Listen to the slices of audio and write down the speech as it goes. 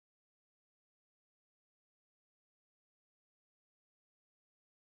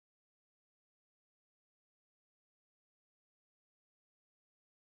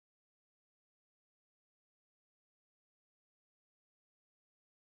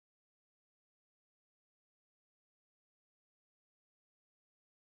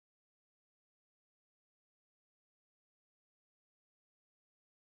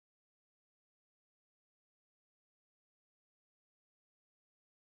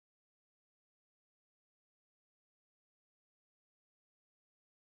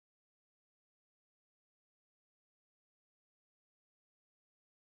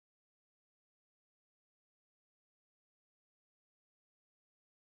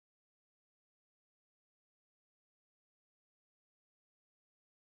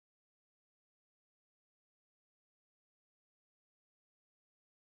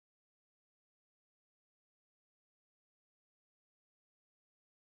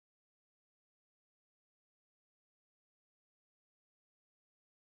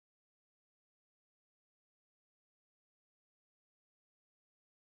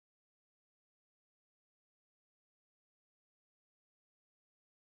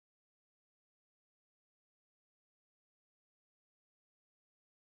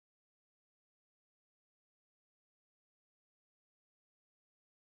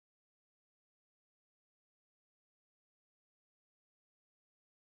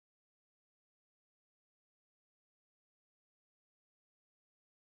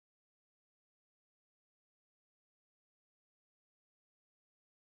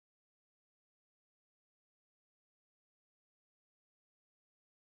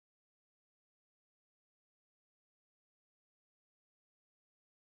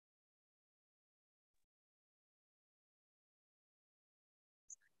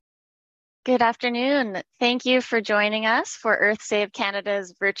Good afternoon. Thank you for joining us for EarthSave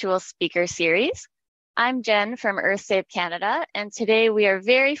Canada's virtual speaker series. I'm Jen from EarthSave Canada, and today we are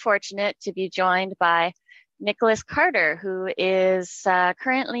very fortunate to be joined by Nicholas Carter, who is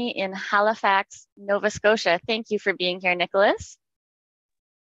currently in Halifax, Nova Scotia. Thank you for being here, Nicholas.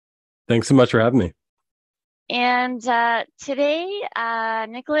 Thanks so much for having me. And today,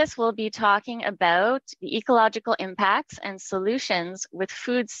 Nicholas will be talking about the ecological impacts and solutions with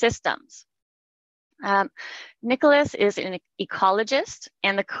food systems. Nicholas is an ecologist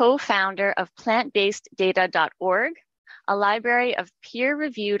and the co-founder of plantbaseddata.org, a library of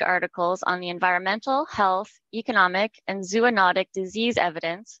peer-reviewed articles on the environmental, health, economic, and zoonotic disease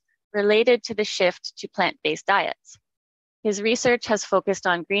evidence related to the shift to plant-based diets. His research has focused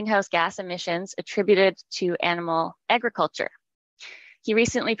on greenhouse gas emissions attributed to animal agriculture. He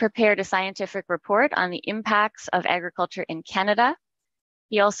recently prepared a scientific report on the impacts of agriculture in Canada.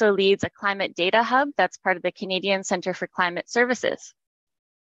 He also leads a climate data hub that's part of the Canadian Centre for Climate Services.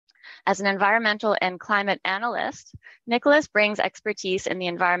 As an environmental and climate analyst, Nicholas brings expertise in the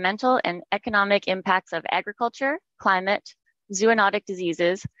environmental and economic impacts of agriculture, climate, zoonotic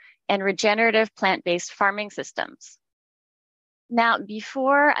diseases, and regenerative plant-based farming systems. Now,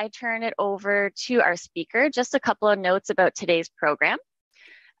 before I turn it over to our speaker, just a couple of notes about today's program.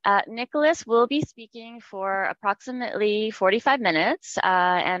 Nicholas will be speaking for approximately 45 minutes,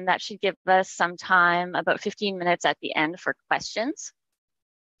 and that should give us some time, about 15 minutes at the end for questions.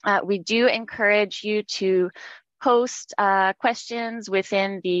 We do encourage you to post questions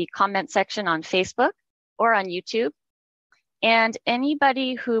within the comment section on Facebook or on YouTube. And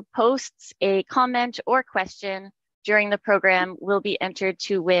anybody who posts a comment or question during the program will be entered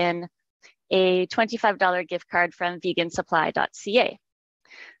to win a $25 gift card from vegansupply.ca.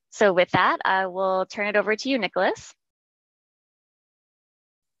 So with that, I will turn it over to you, Nicholas.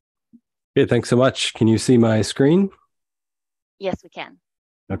 Okay, thanks so much. Can you see my screen? Yes, we can.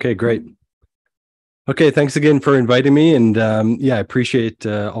 Okay, great. Okay, thanks again for inviting me. And I appreciate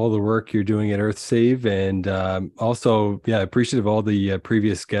all the work you're doing at EarthSave. And also, appreciative of all the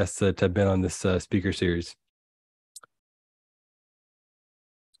previous guests that have been on this speaker series.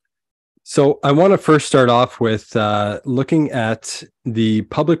 So I want to first start off with looking at the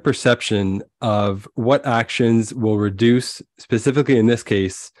public perception of what actions will reduce, specifically in this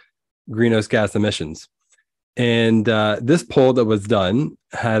case, greenhouse gas emissions. And this poll that was done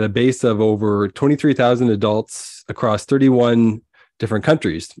had a base of over 23,000 adults across 31 different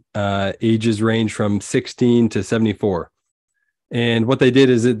countries. Ages range from 16 to 74. And what they did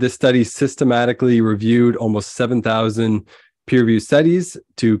is that this study systematically reviewed almost 7,000 peer-reviewed studies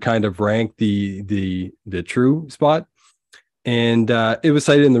to kind of rank the true spot. And it was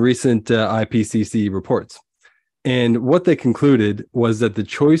cited in the recent IPCC reports. And what they concluded was that the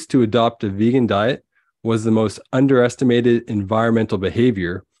choice to adopt a vegan diet was the most underestimated environmental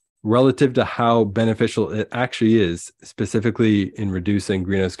behavior relative to how beneficial it actually is, specifically in reducing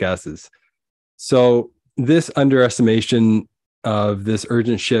greenhouse gases. So this underestimation of this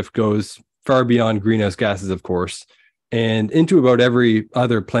urgent shift goes far beyond greenhouse gases, of course, and into about every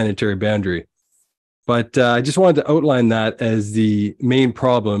other planetary boundary. But I just wanted to outline that as the main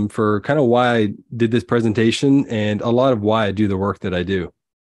problem for kind of why I did this presentation and a lot of why I do the work that I do.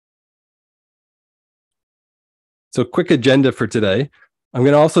 So quick agenda for today. I'm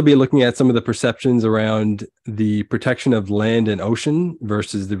going to also be looking at some of the perceptions around the protection of land and ocean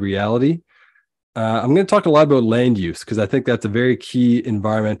versus the reality. I'm going to talk a lot about land use because I think that's a very key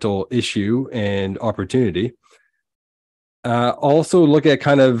environmental issue and opportunity. Also look at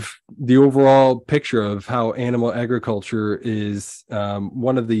kind of the overall picture of how animal agriculture is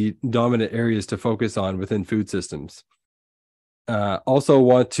one of the dominant areas to focus on within food systems. Also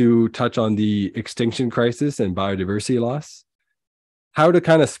want to touch on the extinction crisis and biodiversity loss, how to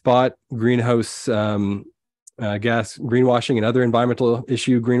kind of spot greenhouse gas greenwashing and other environmental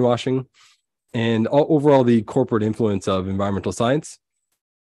issue greenwashing, and overall the corporate influence of environmental science.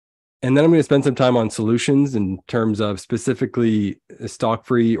 And then I'm going to spend some time on solutions in terms of specifically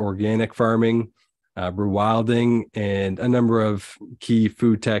stock-free organic farming, rewilding, and a number of key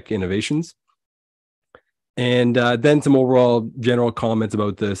food tech innovations. And then some overall general comments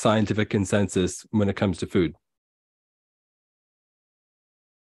about the scientific consensus when it comes to food.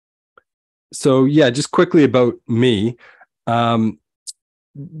 So just quickly about me.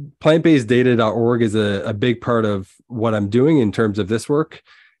 Plantbaseddata.org is a big part of what I'm doing in terms of this work.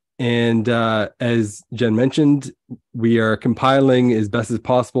 And as Jen mentioned, we are compiling as best as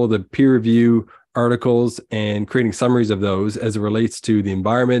possible the peer review articles and creating summaries of those as it relates to the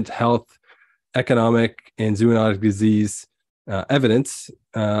environment, health, economic, and zoonotic disease evidence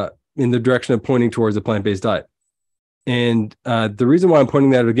in the direction of pointing towards a plant-based diet. And the reason why I'm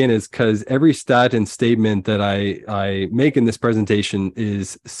pointing that out again is because every stat and statement that I make in this presentation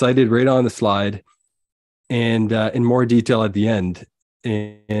is cited right on the slide and in more detail at the end.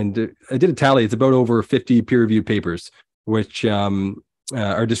 And I did a tally. It's about over 50 peer-reviewed papers, which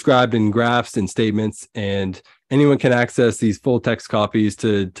are described in graphs and statements. And anyone can access these full text copies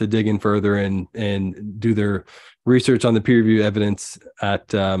to dig in further and do their research on the peer-reviewed evidence at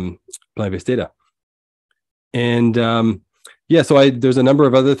Plant-Based Data. And so there's a number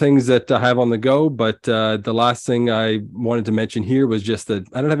of other things that I have on the go, but the last thing I wanted to mention here was just that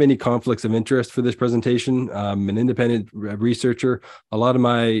I don't have any conflicts of interest for this presentation. I'm an independent researcher. A lot of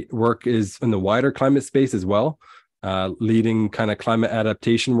my work is in the wider climate space as well, leading kind of climate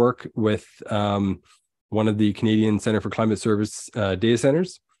adaptation work with one of the Canadian Centre for Climate Service data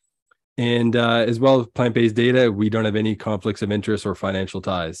centers. And as well as plant-based data, we don't have any conflicts of interest or financial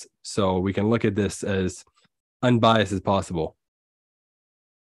ties. So we can look at this as unbiased as possible.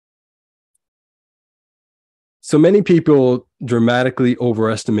 So many people dramatically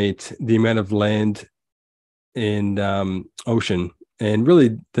overestimate the amount of land and ocean and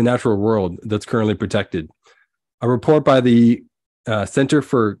really the natural world that's currently protected. A report by the Center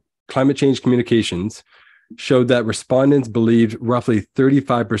for Climate Change Communications showed that respondents believed roughly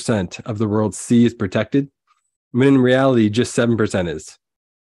 35% of the world's sea is protected, when in reality, just 7% is.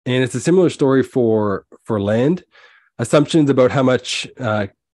 And it's a similar story for land. Assumptions about how much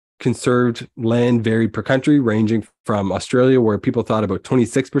conserved land vary per country, ranging from Australia, where people thought about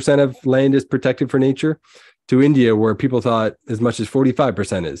 26% of land is protected for nature, to India, where people thought as much as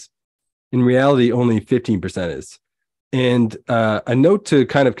 45% is. In reality, only 15% is. And a note to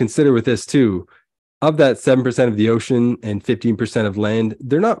kind of consider with this too, of that 7% of the ocean and 15% of land,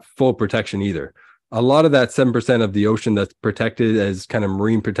 they're not full protection either. A lot of that 7% of the ocean that's protected as kind of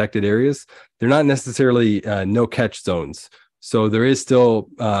marine protected areas, they're not necessarily no catch zones. So there is still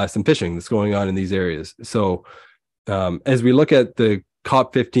some fishing that's going on in these areas. So as we look at the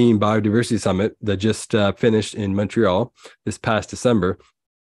COP15 Biodiversity Summit that just finished in Montreal this past December,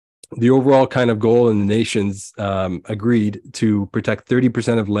 the overall kind of goal in the nations agreed to protect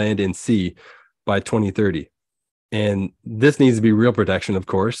 30% of land and sea by 2030. And this needs to be real protection, of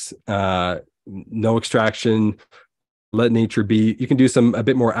course. No extraction, let nature be. You can do a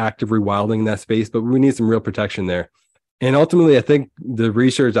bit more active rewilding in that space, but we need some real protection there. And ultimately, I think the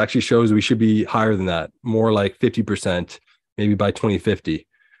research actually shows we should be higher than that, more like 50%, maybe by 2050.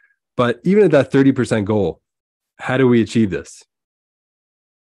 But even at that 30% goal, how do we achieve this?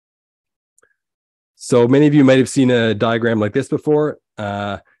 So many of you might have seen a diagram like this before,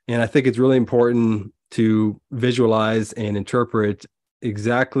 and I think it's really important to visualize and interpret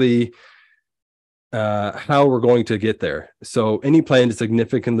exactly how we're going to get there. So any plan to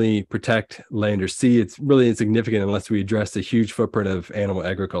significantly protect land or sea, it's really insignificant unless we address the huge footprint of animal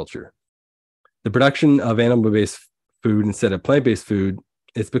agriculture. The production of animal-based food instead of plant-based food,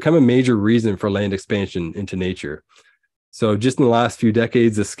 it's become a major reason for land expansion into nature. So just in the last few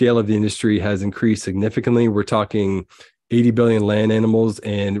decades, the scale of the industry has increased significantly. We're talking 80 billion land animals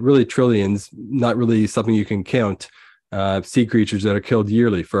and really trillions, not really something you can count, sea creatures that are killed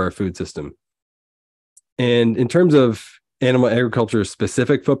yearly for our food system. And in terms of animal agriculture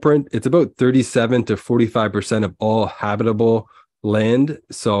specific footprint, it's about 37 to 45% of all habitable land.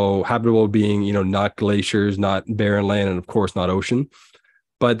 So habitable being, not glaciers, not barren land, and of course, not ocean.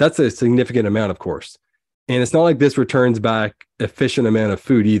 But that's a significant amount, of course. And it's not like this returns back efficient amount of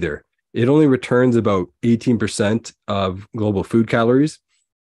food either. It only returns about 18% of global food calories.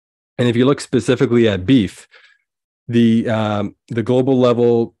 And if you look specifically at beef, the global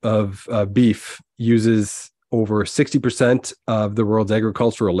level of beef uses over 60% of the world's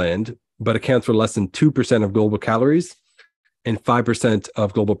agricultural land, but accounts for less than 2% of global calories and 5%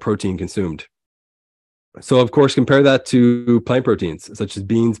 of global protein consumed. So, of course, compare that to plant proteins, such as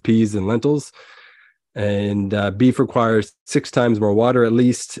beans, peas, and lentils. And beef requires 6 times more water, at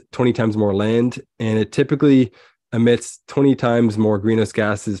least 20 times more land, and it typically emits 20 times more greenhouse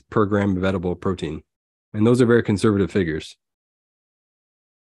gases per gram of edible protein. And those are very conservative figures.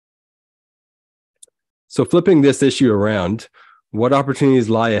 So flipping this issue around, what opportunities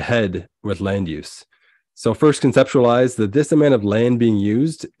lie ahead with land use? So first, conceptualize that this amount of land being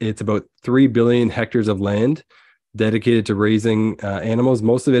used, it's about 3 billion hectares of land dedicated to raising animals.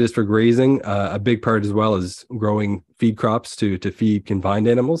 Most of it is for grazing. A big part as well is growing feed crops to feed confined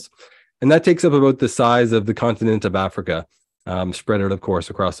animals. And that takes up about the size of the continent of Africa, spread out, of course,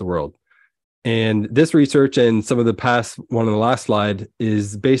 across the world. And this research and some of the past, one on the last slide,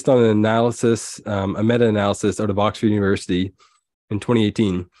 is based on an analysis, a meta-analysis out of Oxford University in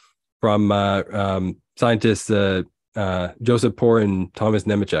 2018, from scientists Joseph Poor and Thomas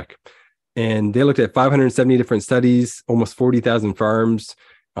Nemechek. And they looked at 570 different studies, almost 40,000 farms,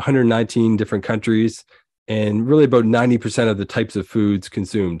 119 different countries, and really about 90% of the types of foods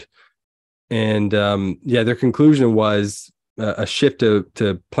consumed. And their conclusion was a shift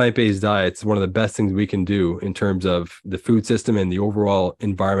to plant-based diets is one of the best things we can do in terms of the food system and the overall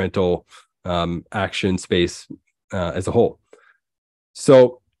environmental action space as a whole.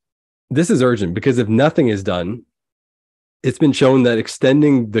 So this is urgent because if nothing is done, it's been shown that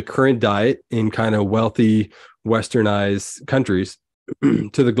extending the current diet in kind of wealthy, westernized countries to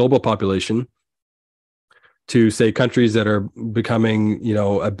the global population, to say countries that are becoming,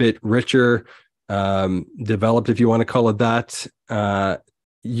 a bit richer, developed, if you want to call it that,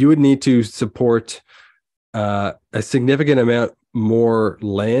 you would need to support a significant amount more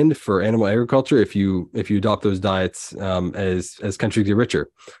land for animal agriculture if you adopt those diets as countries get richer.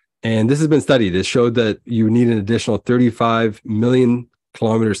 And this has been studied. It showed that you need an additional 35 million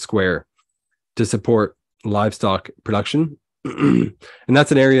kilometers square to support livestock production. And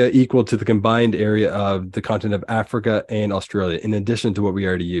that's an area equal to the combined area of the continent of Africa and Australia, in addition to what we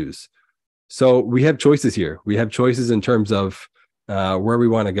already use. So we have choices here. We have choices in terms of where we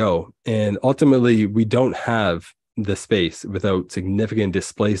want to go. And ultimately, we don't have the space without significant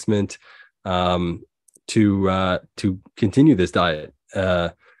displacement to continue this diet.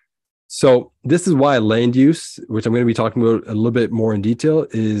 So this is why land use, which I'm going to be talking about a little bit more in detail,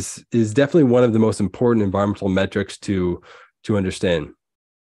 is definitely one of the most important environmental metrics to understand.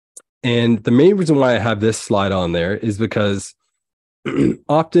 And the main reason why I have this slide on there is because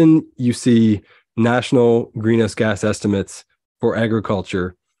often you see national greenhouse gas estimates for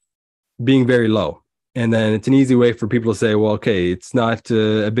agriculture being very low. And then it's an easy way for people to say, well, okay, it's not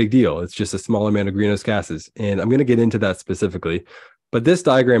a big deal. It's just a small amount of greenhouse gases. And I'm going to get into that specifically. But this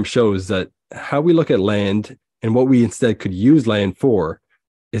diagram shows that how we look at land and what we instead could use land for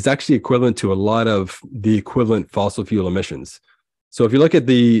is actually equivalent to a lot of the equivalent fossil fuel emissions. So if you look at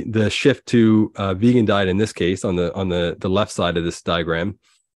the shift to vegan diet in this case on the left side of this diagram,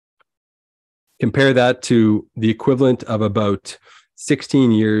 compare that to the equivalent of about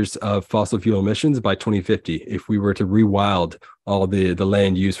 16 years of fossil fuel emissions by 2050 if we were to rewild all the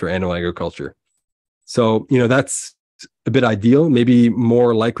land used for animal agriculture. So, that's a bit ideal. Maybe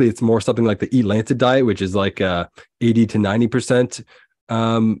more likely it's more something like the Eat Lancet diet, which is like 80 to 90%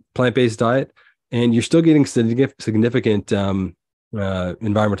 plant-based diet. And you're still getting significant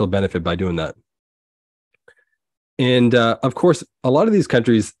environmental benefit by doing that. And of course, a lot of these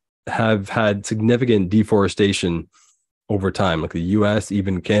countries have had significant deforestation over time, like the US,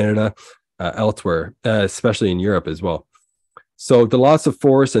 even Canada, elsewhere, especially in Europe as well. So the loss of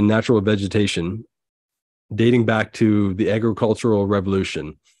forest and natural vegetation dating back to the agricultural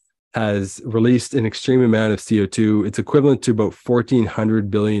revolution has released an extreme amount of CO2. It's equivalent to about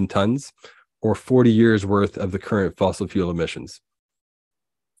 1,400 billion tons or 40 years worth of the current fossil fuel emissions.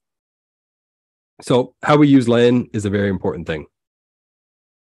 So how we use land is a very important thing.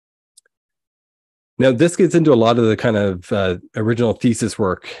 Now, this gets into a lot of the kind of original thesis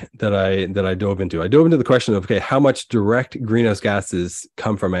work that I dove into. I dove into the question of, okay, how much direct greenhouse gases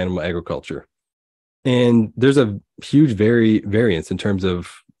come from animal agriculture? And there's a huge variance in terms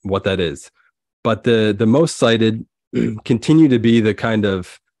of what that is. But the most cited continue to be the kind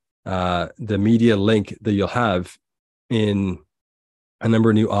of the media link that you'll have in a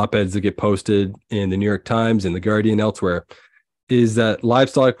number of new op-eds that get posted in the New York Times and the Guardian elsewhere, is that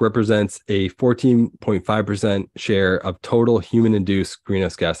livestock represents a 14.5% share of total human-induced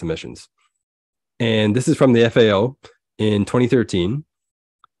greenhouse gas emissions. And this is from the FAO in 2013.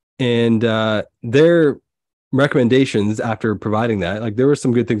 And their recommendations after providing that, like there were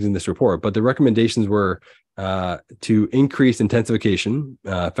some good things in this report, but the recommendations were to increase intensification,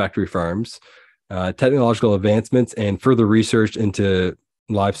 factory farms, technological advancements, and further research into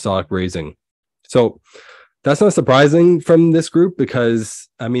livestock raising. So that's not surprising from this group because,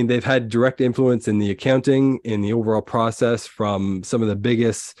 I mean, they've had direct influence in the accounting, in the overall process from some of the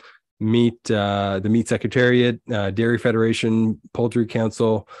biggest the Meat Secretariat, Dairy Federation, Poultry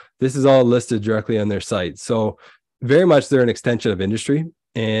Council. This is all listed directly on their site. So very much they're an extension of industry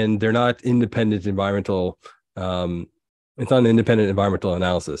and they're not independent environmental. It's not an independent environmental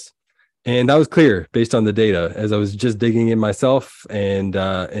analysis. And that was clear based on the data as I was just digging in myself and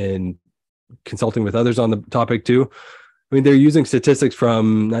consulting with others on the topic too. I mean, they're using statistics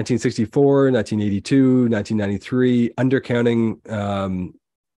from 1964, 1982, 1993, undercounting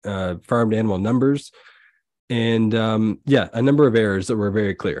farmed animal numbers, and a number of errors that were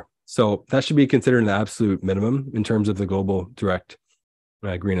very clear. So that should be considered an absolute minimum in terms of the global direct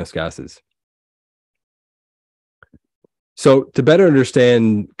greenhouse gases. So to better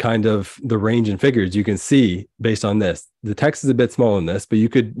understand kind of the range in figures, you can see based on this, the text is a bit small in this, but you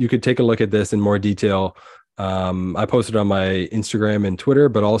could take a look at this in more detail. I posted on my Instagram and Twitter,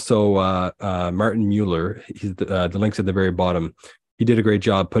 but also Martin Mueller, he's the link's at the very bottom. He did a great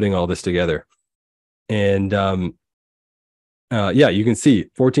job putting all this together. And yeah, you can see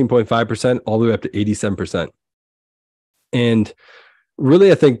 14.5% all the way up to 87%. And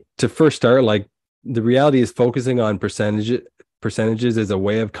really, I think to first start, like, the reality is focusing on percentages as a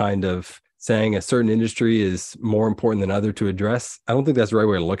way of kind of saying a certain industry is more important than other to address. I don't think that's the right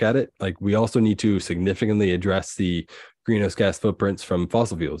way to look at it. Like, we also need to significantly address the greenhouse gas footprints from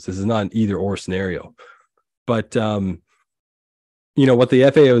fossil fuels. This is not an either or scenario. But you know, what the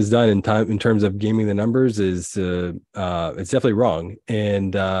FAO has done in terms of gaming the numbers is it's definitely wrong.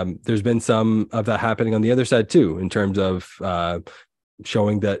 And there's been some of that happening on the other side too, in terms of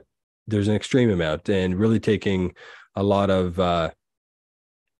showing that there's an extreme amount and really taking a lot of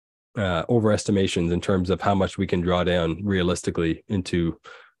overestimations in terms of how much we can draw down realistically into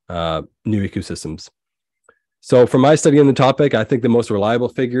new ecosystems. So from my study on the topic, I think the most reliable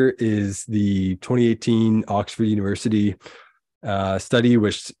figure is the 2018 Oxford University study,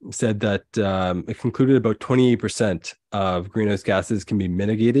 which said that it concluded about 28% of greenhouse gases can be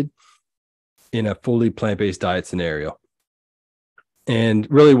mitigated in a fully plant-based diet scenario. And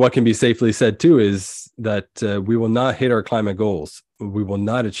really what can be safely said too is that we will not hit our climate goals. We will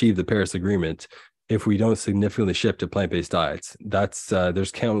not achieve the Paris Agreement if we don't significantly shift to plant-based diets. That's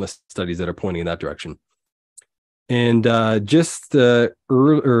there's countless studies that are pointing in that direction. And just late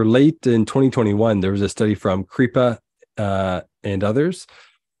in 2021, there was a study from Kripa and others.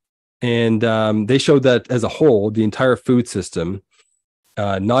 And they showed that as a whole, the entire food system,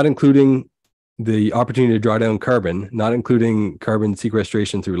 not including the opportunity to draw down carbon, not including carbon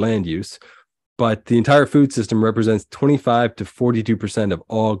sequestration through land use, but the entire food system represents 25 to 42% of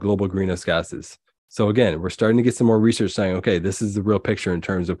all global greenhouse gases. So again, we're starting to get some more research saying, okay, this is the real picture in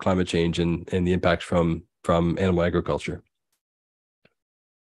terms of climate change and the impacts from animal agriculture.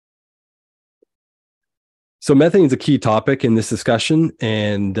 So methane is a key topic in this discussion,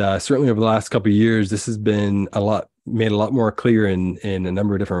 and certainly over the last couple of years, this has been made a lot more clear in a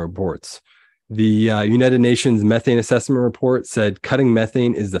number of different reports. The United Nations Methane Assessment Report said cutting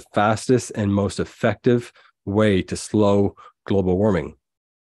methane is the fastest and most effective way to slow global warming.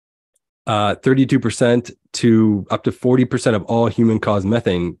 32% to up to 40% of all human-caused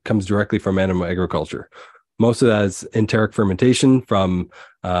methane comes directly from animal agriculture. Most of that is enteric fermentation from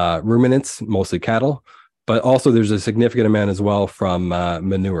ruminants, mostly cattle, but also there's a significant amount as well from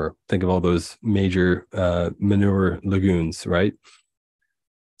manure. Think of all those major manure lagoons, right?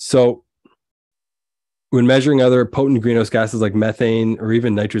 So when measuring other potent greenhouse gases like methane or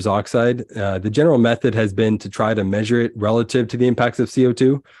even nitrous oxide, the general method has been to try to measure it relative to the impacts of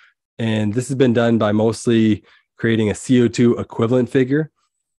CO2. And this has been done by mostly creating a CO2 equivalent figure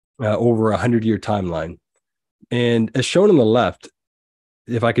over a 100-year timeline. And as shown on the left,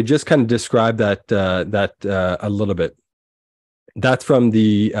 if I could just kind of describe that a little bit, that's from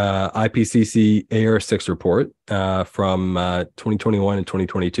the IPCC AR6 report from 2021 and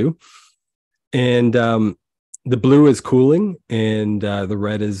 2022. And the blue is cooling and the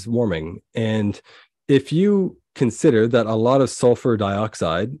red is warming. And if you consider that a lot of sulfur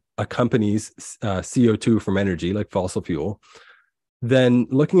dioxide accompanies CO2 from energy, like fossil fuel, then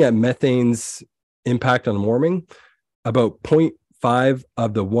looking at methane's impact on warming, about 0.5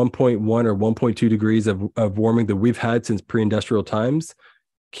 of the 1.1 or 1.2 degrees of warming that we've had since pre-industrial times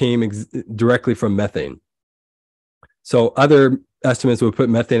came directly from methane. So other estimates would put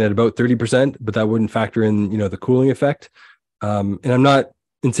methane at about 30%, but that wouldn't factor in, the cooling effect. And I'm not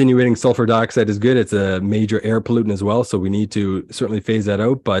insinuating sulfur dioxide is good. It's a major air pollutant as well, so we need to certainly phase that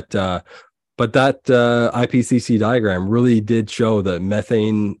out. But that IPCC diagram really did show that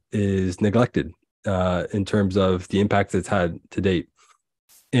methane is neglected in terms of the impacts it's had to date.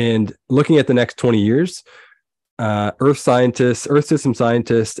 And looking at the next 20 years, Earth system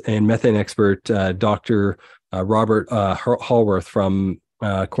scientist, and methane expert, Dr. Robert Hallworth from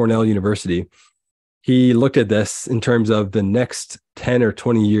Cornell University, he looked at this in terms of the next 10 or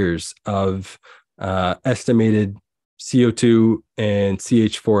 20 years of estimated CO2 and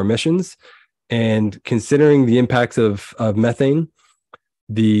CH4 emissions. And considering the impacts of methane,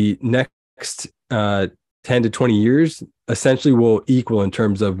 the next 10 to 20 years essentially will equal in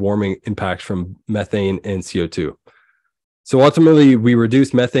terms of warming impacts from methane and CO2. So ultimately, we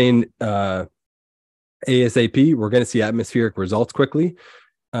reduce methane ASAP, we're going to see atmospheric results quickly.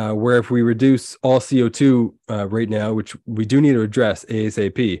 where if we reduce all CO2 right now, which we do need to address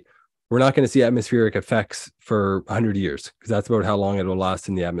ASAP, we're not going to see atmospheric effects for 100 years, because that's about how long it will last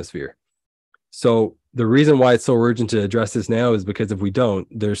in the atmosphere. So the reason why it's so urgent to address this now is because if we don't,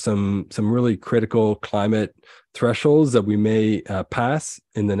 there's some really critical climate thresholds that we may pass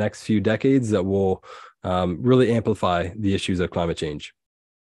in the next few decades that will really amplify the issues of climate change.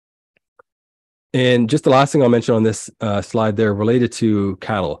 And just the last thing I'll mention on this slide there related to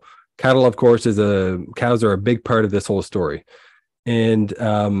cattle. Cattle, of course, cows are a big part of this whole story. And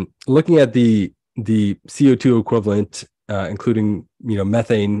looking at the CO2 equivalent, including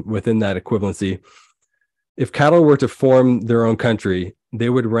methane within that equivalency, if cattle were to form their own country, they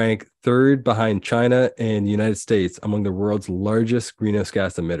would rank third behind China and the United States among the world's largest greenhouse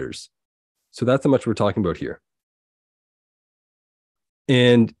gas emitters. So that's how much we're talking about here.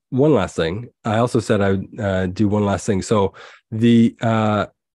 And one last thing, I also said I would do one last thing. So the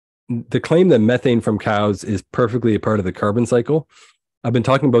claim that methane from cows is perfectly a part of the carbon cycle, I've been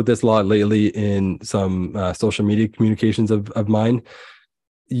talking about this a lot lately in some social media communications of mine.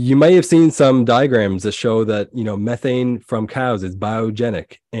 You may have seen some diagrams that show that methane from cows is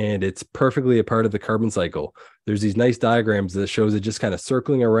biogenic and it's perfectly a part of the carbon cycle. There's these nice diagrams that shows it just kind of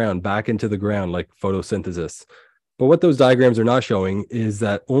circling around back into the ground like photosynthesis. But what those diagrams are not showing is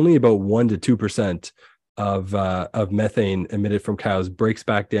that only about 1 to 2% of methane emitted from cows breaks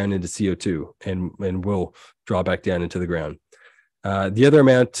back down into CO2 and will draw back down into the ground. The other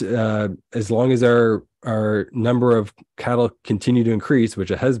amount, as long as our number of cattle continue to increase, which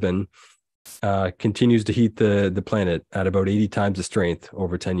it has been, continues to heat the planet at about 80 times the strength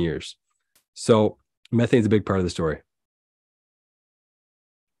over 10 years. So methane is a big part of the story.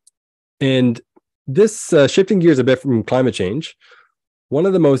 And this shifting gears a bit from climate change, one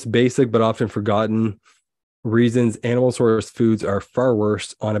of the most basic but often forgotten reasons animal source foods are far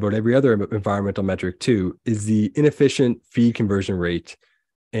worse on about every other environmental metric too is the inefficient feed conversion rate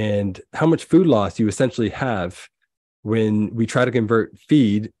and how much food loss you essentially have when we try to convert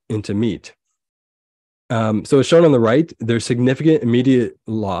feed into meat. So as shown on the right, there's significant immediate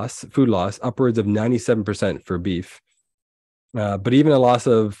food loss, upwards of 97% for beef, but even a loss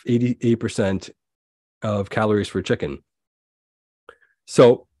of 88% of calories for chicken.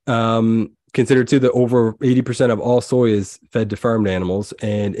 So consider too that over 80% of all soy is fed to farmed animals.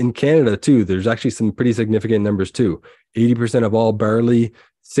 And in Canada too, there's actually some pretty significant numbers too. 80% of all barley,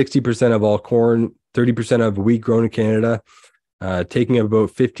 60% of all corn, 30% of wheat grown in Canada, taking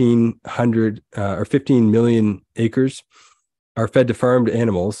about 1,500 or 15 million acres are fed to farmed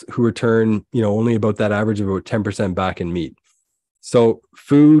animals who return, only about that average of about 10% back in meat. So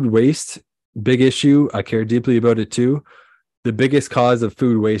food waste, big issue. I care deeply about it too. The biggest cause of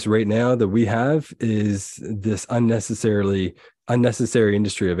food waste right now that we have is this unnecessary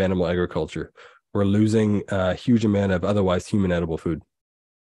industry of animal agriculture. We're losing a huge amount of otherwise human edible food.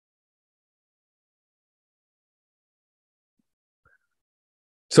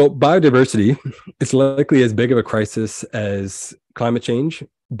 So biodiversity is likely as big of a crisis as climate change,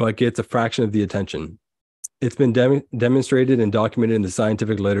 but gets a fraction of the attention. It's been demonstrated and documented in the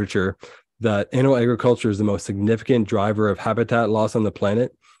scientific literature that animal agriculture is the most significant driver of habitat loss on the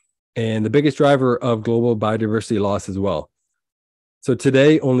planet and the biggest driver of global biodiversity loss as well. So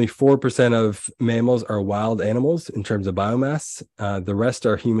today, only 4% of mammals are wild animals in terms of biomass. The rest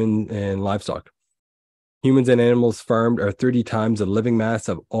are human and livestock. Humans and animals farmed are 30 times the living mass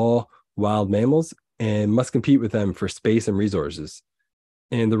of all wild mammals and must compete with them for space and resources.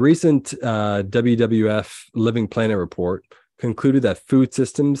 And the recent WWF Living Planet report concluded that food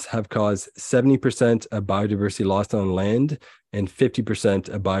systems have caused 70% of biodiversity loss on land and 50%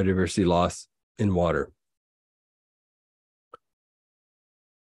 of biodiversity loss in water.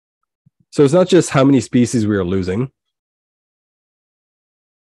 So it's not just how many species we are losing.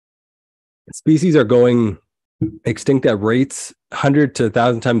 Species are going extinct at rates 100 to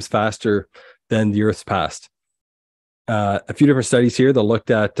 1,000 times faster than the Earth's past. A few different studies here that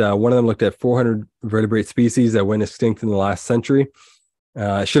looked at, one of them looked at 400 vertebrate species that went extinct in the last century.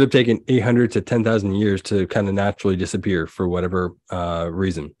 It should have taken 800 to 10,000 years to kind of naturally disappear for whatever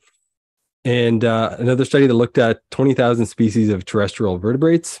reason. And another study that looked at 20,000 species of terrestrial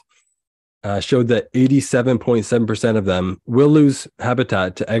vertebrates showed that 87.7% of them will lose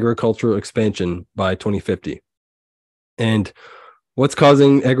habitat to agricultural expansion by 2050. And what's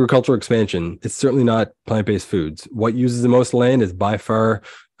causing agricultural expansion? It's certainly not plant-based foods. What uses the most land is by far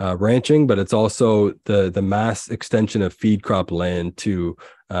ranching, but it's also the mass extension of feed crop land to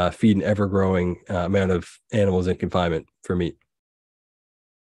feed an ever-growing amount of animals in confinement for meat.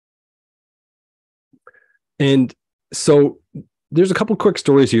 And so there's a couple quick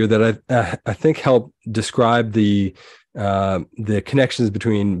stories here that I think help describe the connections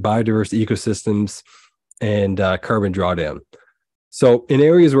between biodiverse ecosystems and carbon drawdown. So in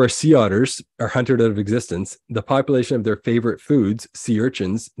areas where sea otters are hunted out of existence, the population of their favorite foods, sea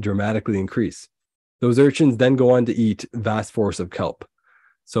urchins, dramatically increase. Those urchins then go on to eat vast forests of kelp.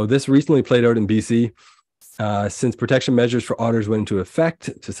 So this recently played out in BC. Since protection measures for otters went into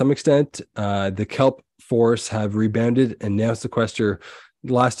effect to some extent, the kelp forests have rebounded and now sequester,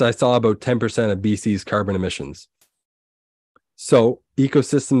 last I saw, about 10% of BC's carbon emissions. So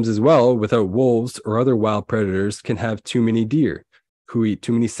ecosystems as well, without wolves or other wild predators, can have too many deer who eat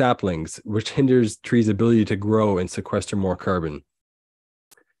too many saplings, which hinders trees' ability to grow and sequester more carbon.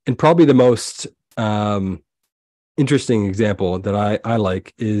 And probably the most interesting example that I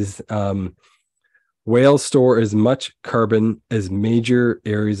like is whales store as much carbon as major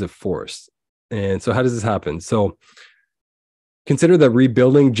areas of forest. And so how does this happen? So consider that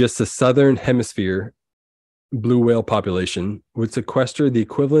rebuilding just the southern hemisphere blue whale population would sequester the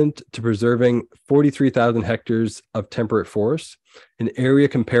equivalent to preserving 43,000 hectares of temperate forest, an area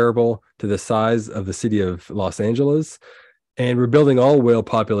comparable to the size of the city of Los Angeles. And rebuilding all whale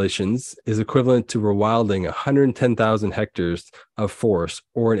populations is equivalent to rewilding 110,000 hectares of forest,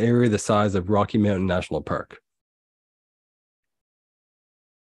 or an area the size of Rocky Mountain National Park.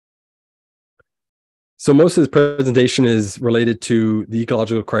 So most of this presentation is related to the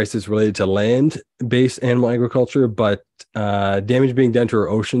ecological crisis related to land-based animal agriculture, but damage being done to our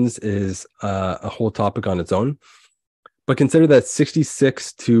oceans is a whole topic on its own. But consider that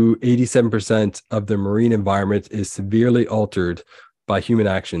 66 to 87% of the marine environment is severely altered by human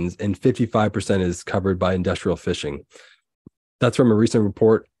actions, and 55% is covered by industrial fishing. That's from a recent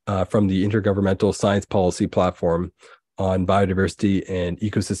report from the Intergovernmental Science Policy Platform on Biodiversity and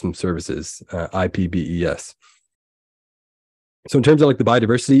Ecosystem Services, IPBES. So in terms of like the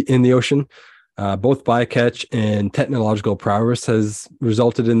biodiversity in the ocean, both bycatch and technological progress has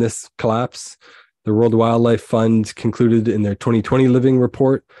resulted in this collapse. The World Wildlife Fund concluded in their 2020 Living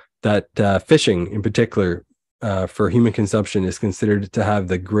Report that fishing in particular for human consumption is considered to have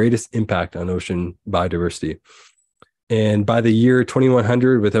the greatest impact on ocean biodiversity. And by the year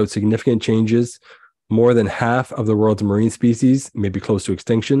 2100, without significant changes, more than half of the world's marine species may be close to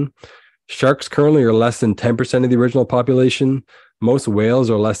extinction. Sharks currently are less than 10% of the original population. Most whales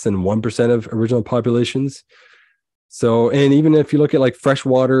are less than 1% of original populations. So, and even if you look at like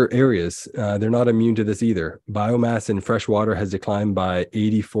freshwater areas, they're not immune to this either. Biomass in freshwater has declined by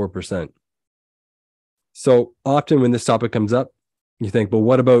 84%. So often when this topic comes up, you think, well,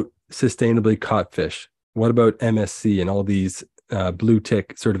 what about sustainably caught fish? What about MSC and all these blue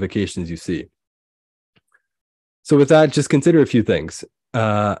tick certifications you see? So with that, just consider a few things.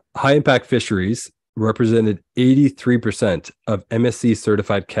 High impact fisheries represented 83% of MSC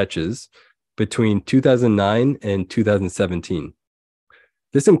certified catches between 2009 and 2017.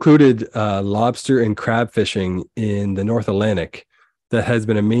 This included lobster and crab fishing in the North Atlantic that has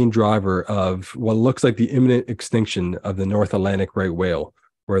been a main driver of what looks like the imminent extinction of the North Atlantic right whale,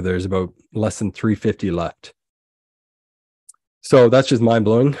 where there's about less than 350 left. So that's just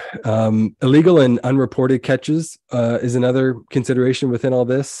mind-blowing. Illegal and unreported catches is another consideration within all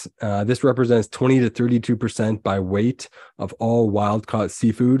this. This represents 20 to 32% by weight of all wild-caught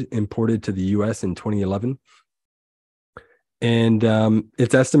seafood imported to the US in 2011. And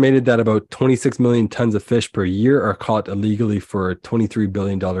it's estimated that about 26 million tons of fish per year are caught illegally for a $23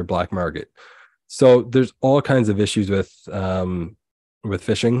 billion black market. So there's all kinds of issues with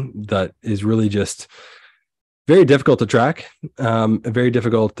fishing that is really just very difficult to track, a very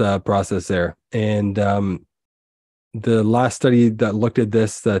difficult process there. And the last study that looked at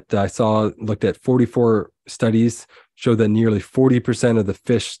this that I saw looked at 44 studies, showed that nearly 40% of the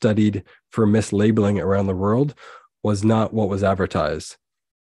fish studied for mislabeling around the world was not what was advertised.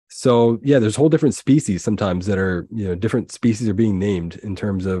 So yeah, there's whole different species sometimes that are, different species are being named in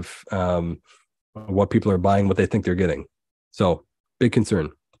terms of what people are buying, what they think they're getting. So big concern.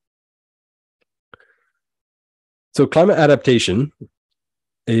 So climate adaptation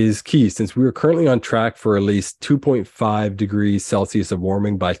is key since we are currently on track for at least 2.5 degrees Celsius of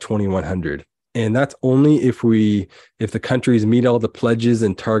warming by 2100. And that's only if the countries meet all the pledges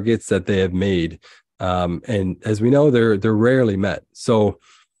and targets that they have made. And as we know, they're rarely met. So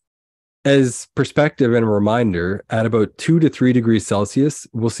as perspective and a reminder, at about 2 to 3 degrees Celsius,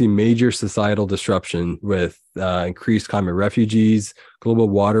 we'll see major societal disruption with increased climate refugees, global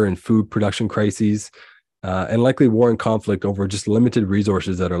water and food production crises, and likely war and conflict over just limited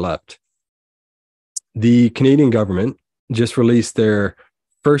resources that are left. The Canadian government just released their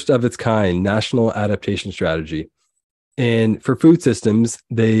first of its kind national adaptation strategy. And for food systems,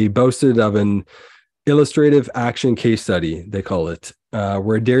 they boasted of an illustrative action case study, they call it,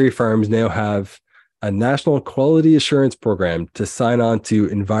 where dairy farms now have a national quality assurance program to sign on to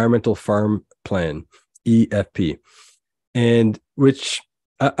Environmental Farm Plan, EFP. And which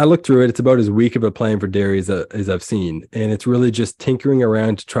I looked through it, it's about as weak of a plan for dairy as I've seen. And it's really just tinkering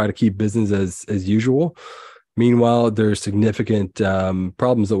around to try to keep business as usual. Meanwhile, there's significant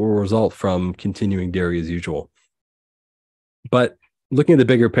problems that will result from continuing dairy as usual. But looking at the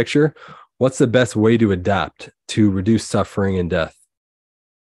bigger picture, what's the best way to adapt to reduce suffering and death?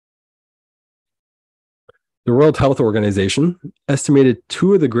 The World Health Organization estimated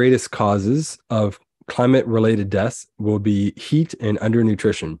two of the greatest causes of climate-related deaths will be heat and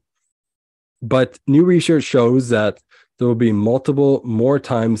undernutrition. But new research shows that there will be multiple more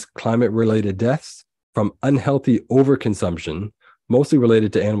times climate-related deaths from unhealthy overconsumption, mostly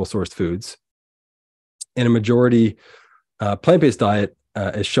related to animal-sourced foods. And a majority plant-based diet,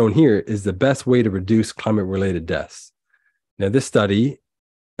 as shown here, is the best way to reduce climate-related deaths. Now, this study,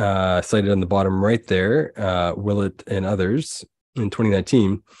 cited on the bottom right there, Willett and others in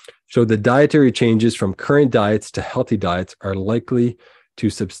 2019, showed that dietary changes from current diets to healthy diets are likely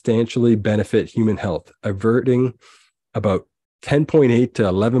to substantially benefit human health, averting about 10.8 to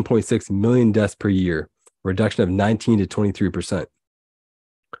 11.6 million deaths per year, a reduction of 19 to 23%.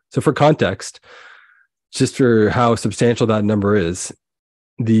 So for context, just for how substantial that number is,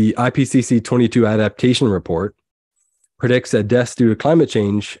 the IPCC 22 adaptation report predicts that deaths due to climate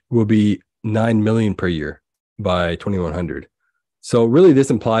change will be 9 million per year by 2100. So really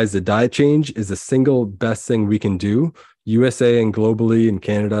this implies that diet change is the single best thing we can do, USA and globally in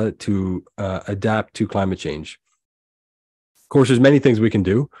Canada, to adapt to climate change. Of course, there's many things we can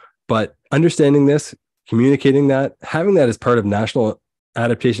do, but understanding this, communicating that, having that as part of national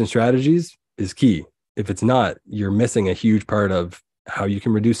adaptation strategies is key. If it's not, you're missing a huge part of how you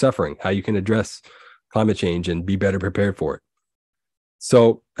can reduce suffering, how you can address climate change and be better prepared for it.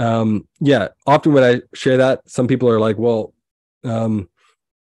 So, often when I share that, some people are like, well,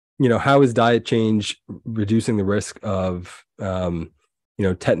 how is diet change reducing the risk of,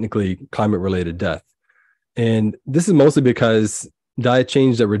 technically climate-related death? And this is mostly because diet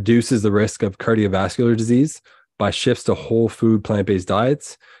change that reduces the risk of cardiovascular disease by shifts to whole food plant-based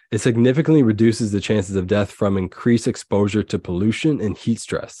diets, it significantly reduces the chances of death from increased exposure to pollution and heat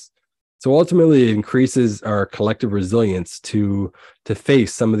stress. So ultimately, it increases our collective resilience to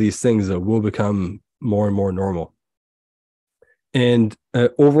face some of these things that will become more and more normal. And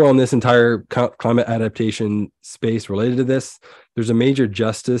overall, in this entire climate adaptation space related to this, there's a major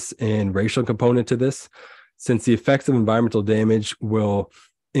justice and racial component to this, since the effects of environmental damage will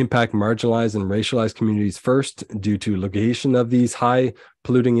impact marginalized and racialized communities first due to location of these high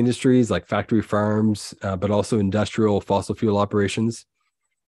polluting industries like factory farms, but also industrial fossil fuel operations.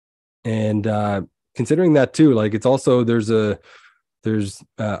 And considering that too, like it's also there's a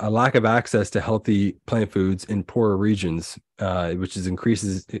lack of access to healthy plant foods in poorer regions, which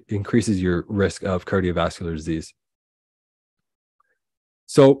increases your risk of cardiovascular disease.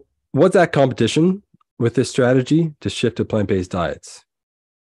 So what's that competition with this strategy to shift to plant-based diets?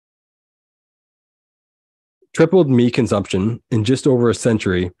 Tripled meat consumption in just over a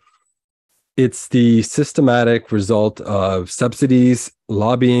century. It's the systematic result of subsidies,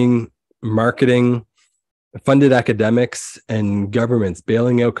 lobbying, marketing, funded academics, and governments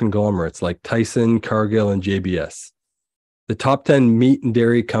bailing out conglomerates like Tyson, Cargill, and JBS. The top 10 meat and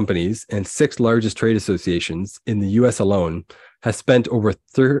dairy companies and 6 largest trade associations in the US alone has spent over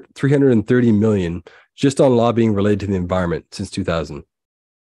 $330 million just on lobbying related to the environment since 2000.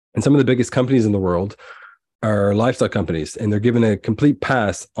 And some of the biggest companies in the world are livestock companies, and they're given a complete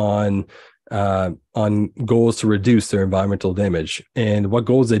pass on goals to reduce their environmental damage. And what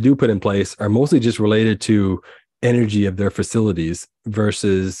goals they do put in place are mostly just related to energy of their facilities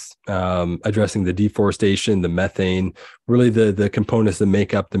versus addressing the deforestation, the methane, really the components that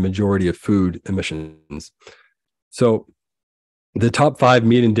make up the majority of food emissions. So the top 5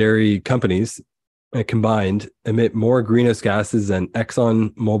 meat and dairy companies combined emit more greenhouse gases than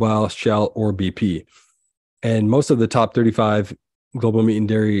Exxon, Mobil, Shell, or BP. And most of the top 35 global meat and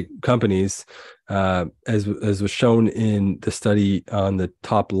dairy companies, as was shown in the study on the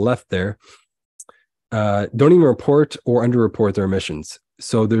top left there, don't even report or underreport their emissions.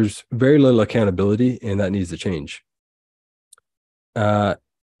 So there's very little accountability, and that needs to change.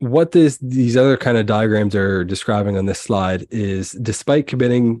 What these other kind of diagrams are describing on this slide is, despite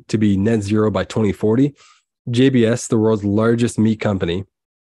committing to be net zero by 2040, JBS, the world's largest meat company,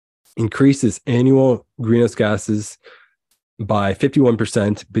 increases annual greenhouse gases by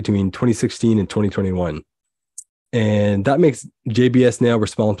 51% between 2016 and 2021. And that makes JBS now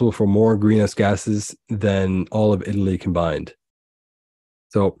responsible for more greenhouse gases than all of Italy combined.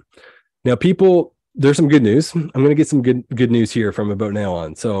 So now there's some good news. I'm going to get some good news here from about now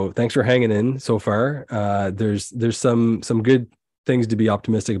on. So thanks for hanging in so far. There's some good things to be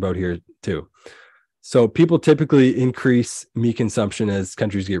optimistic about here too. So people typically increase meat consumption as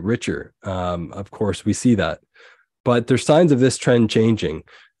countries get richer. Of course, we see that. But there's signs of this trend changing.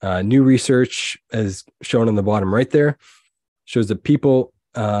 New research, as shown on the bottom right there, shows that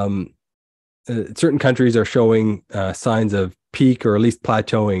certain countries are showing signs of peak or at least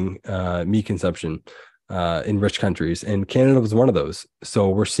plateauing meat consumption in rich countries. And Canada was one of those. So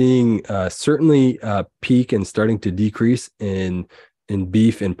we're seeing certainly peak and starting to decrease in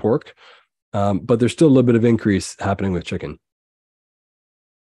beef and pork. But there's still a little bit of increase happening with chicken.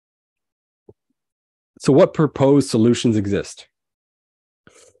 So what proposed solutions exist?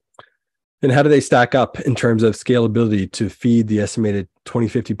 And how do they stack up in terms of scalability to feed the estimated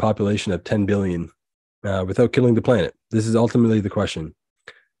 2050 population of 10 billion without killing the planet? This is ultimately the question.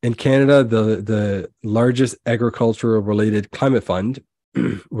 In Canada, the largest agricultural-related climate fund,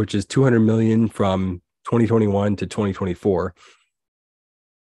 which is 200 million from 2021 to 2024,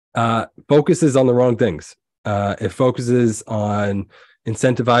 focuses on the wrong things. It focuses on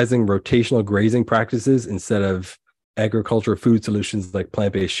incentivizing rotational grazing practices instead of agriculture food solutions like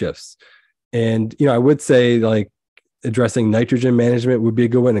plant-based shifts. And, I would say like addressing nitrogen management would be a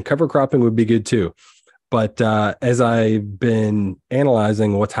good one, and cover cropping would be good too. But as I've been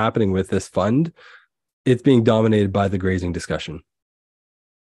analyzing what's happening with this fund, it's being dominated by the grazing discussion.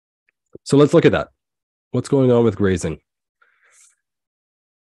 So let's look at that. What's going on with grazing?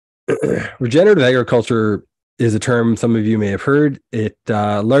 Regenerative agriculture is a term some of you may have heard. It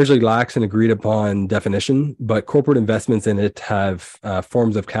largely lacks an agreed upon definition, but corporate investments in it have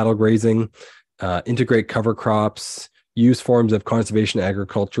forms of cattle grazing, integrate cover crops, use forms of conservation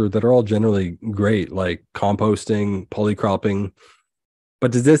agriculture that are all generally great, like composting, polycropping.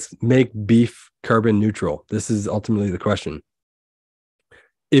 But does this make beef carbon neutral? This is ultimately the question.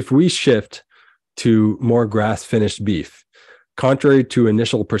 If we shift to more grass-finished beef, contrary to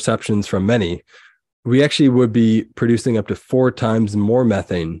initial perceptions from many, we actually would be producing up to 4 times more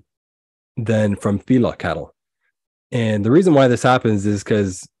methane than from feedlot cattle. And the reason why this happens is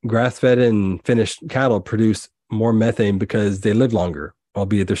because grass-fed and finished cattle produce more methane because they live longer,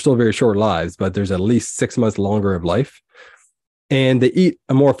 albeit they're still very short lives, but there's at least 6 months longer of life. And they eat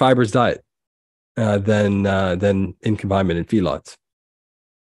a more fibrous diet than in confinement in feedlots.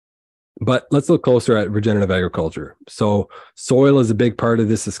 But let's look closer at regenerative agriculture. So soil is a big part of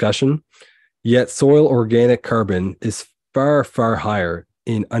this discussion, yet soil organic carbon is far, far higher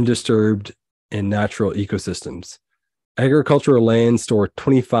in undisturbed and natural ecosystems. Agricultural lands store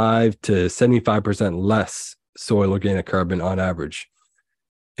 25 to 75% less soil organic carbon on average.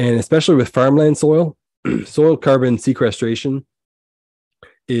 And especially with farmland soil, soil carbon sequestration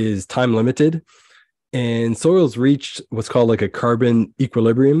is time limited, and soils reach what's called like a carbon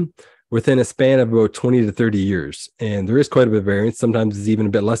equilibrium within a span of about 20 to 30 years. And there is quite a bit of variance. Sometimes it's even a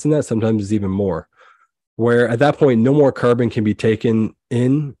bit less than that. Sometimes it's even more, where at that point, no more carbon can be taken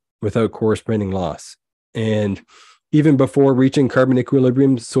in without corresponding loss. And even before reaching carbon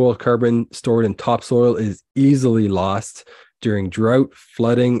equilibrium, soil carbon stored in topsoil is easily lost during drought,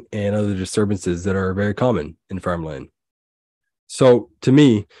 flooding, and other disturbances that are very common in farmland. So to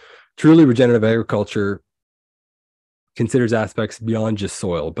me, truly regenerative agriculture considers aspects beyond just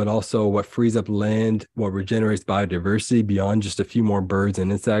soil, but also what frees up land, what regenerates biodiversity beyond just a few more birds and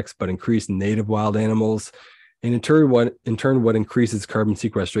insects, but increased native wild animals, and in turn what increases carbon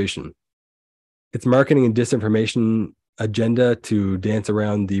sequestration. It's marketing and disinformation agenda to dance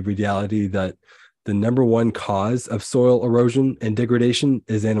around the reality that the number one cause of soil erosion and degradation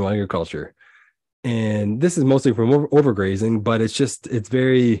is animal agriculture. And this is mostly from overgrazing, but it's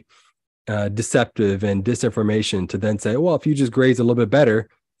very deceptive and disinformation to then say, well, if you just graze a little bit better,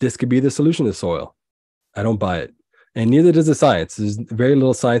 this could be the solution to soil. I don't buy it. And neither does the science. There's very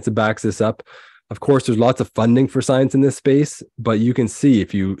little science that backs this up. Of course, there's lots of funding for science in this space, but you can see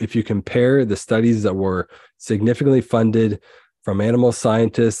if you compare the studies that were significantly funded from animal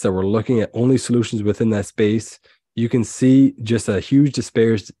scientists that were looking at only solutions within that space, you can see just a huge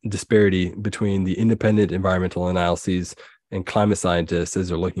disparity between the independent environmental analyses and climate scientists as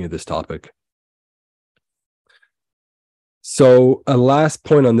they're looking at this topic. So a last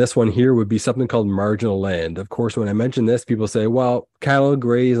point on this one here would be something called marginal land. Of course, when I mention this, people say, well, cattle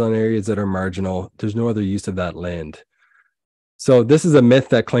graze on areas that are marginal. There's no other use of that land. So this is a myth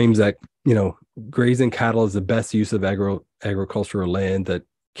that claims that, grazing cattle is the best use of agricultural land that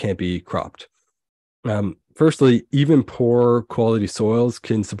can't be cropped. Firstly, even poor quality soils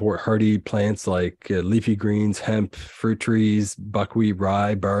can support hardy plants like leafy greens, hemp, fruit trees, buckwheat,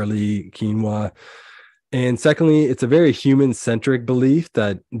 rye, barley, quinoa. And secondly, it's a very human-centric belief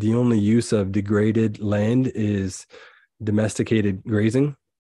that the only use of degraded land is domesticated grazing.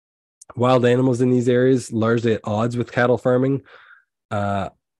 Wild animals in these areas, largely at odds with cattle farming,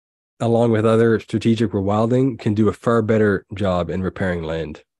 along with other strategic rewilding, can do a far better job in repairing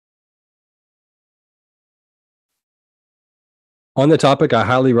land. On the topic, I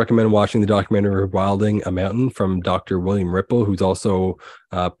highly recommend watching the documentary Rewilding a Mountain from Dr. William Ripple, who's also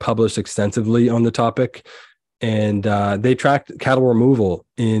published extensively on the topic. And they tracked cattle removal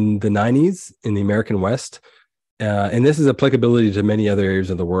in the 90s in the American West. And this is applicability to many other areas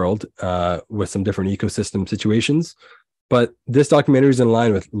of the world with some different ecosystem situations. But this documentary is in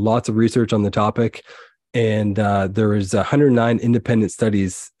line with lots of research on the topic. And there is 109 independent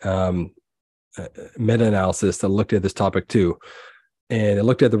studies, meta-analysis that looked at this topic too. And it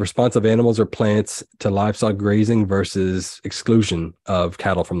looked at the response of animals or plants to livestock grazing versus exclusion of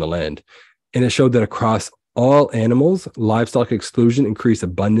cattle from the land. And it showed that across all animals, livestock exclusion increased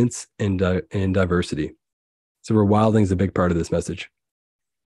abundance and diversity. So rewilding is a big part of this message.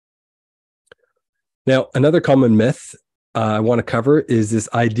 Now, another common myth I want to cover is this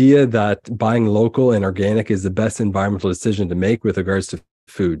idea that buying local and organic is the best environmental decision to make with regards to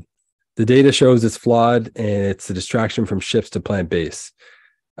food. The data shows it's flawed and it's a distraction from shifts to plant-based.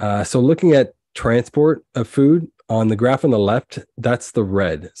 So looking at transport of food, on the graph on the left, that's the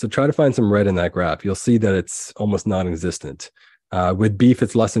red. So try to find some red in that graph. You'll see that it's almost non-existent. With beef,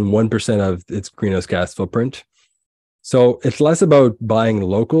 it's less than 1% of its greenhouse gas footprint. So it's less about buying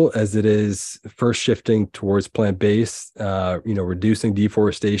local as it is first shifting towards plant-based, reducing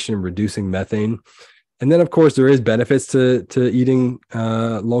deforestation, reducing methane. And then, of course, there is benefits to eating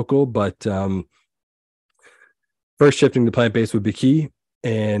local, but first shifting to plant-based would be key,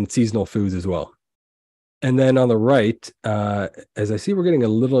 and seasonal foods as well. And then on the right, as I see we're getting a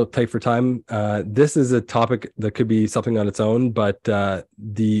little tight for time, this is a topic that could be something on its own, but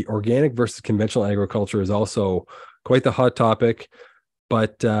the organic versus conventional agriculture is also quite the hot topic.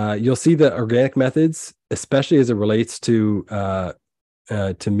 But you'll see that organic methods, especially as it relates to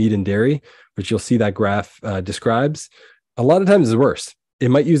meat and dairy, which you'll see that graph describes, a lot of times is worse.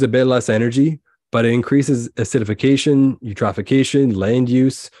 It might use a bit less energy, but it increases acidification, eutrophication, land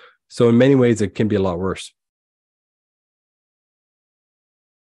use. So in many ways, it can be a lot worse.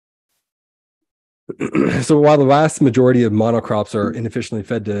 So while the vast majority of monocrops are inefficiently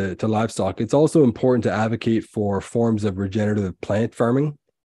fed to livestock, it's also important to advocate for forms of regenerative plant farming.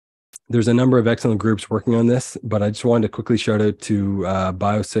 There's a number of excellent groups working on this, but I just wanted to quickly shout out to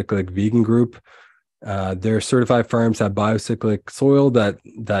Biocyclic Vegan Group. Their certified farms have biocyclic soil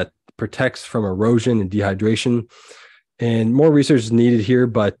that protects from erosion and dehydration. And more research is needed here,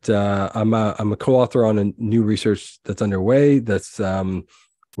 but I'm a co-author on a new research that's underway. That's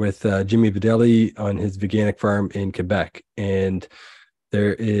with Jimmy Videlli on his veganic farm in Quebec. And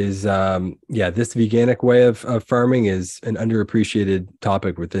there is, this veganic way of farming is an underappreciated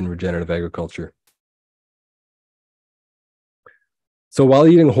topic within regenerative agriculture. So while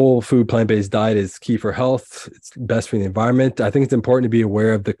eating a whole food plant-based diet is key for health, it's best for the environment, I think it's important to be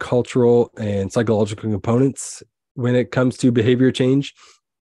aware of the cultural and psychological components when it comes to behavior change.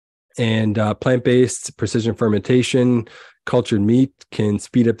 And plant-based precision fermentation, cultured meat can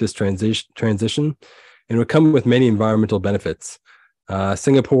speed up this transition and would come with many environmental benefits.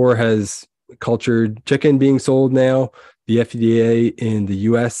 Singapore has cultured chicken being sold now. The FDA in the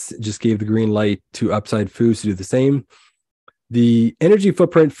US just gave the green light to Upside Foods to do the same. The energy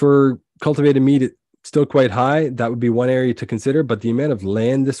footprint for cultivated meat is still quite high. That would be one area to consider, but the amount of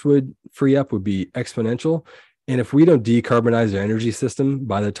land this would free up would be exponential. And if we don't decarbonize our energy system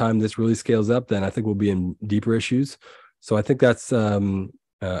by the time this really scales up, then I think we'll be in deeper issues. So I think that's a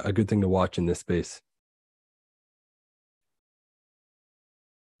good thing to watch in this space.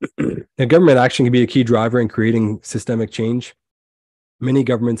 Now, government action can be a key driver in creating systemic change. Many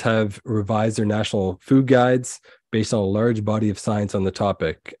governments have revised their national food guides based on a large body of science on the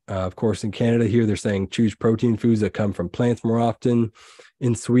topic. Of course, in Canada here, they're saying choose protein foods that come from plants more often.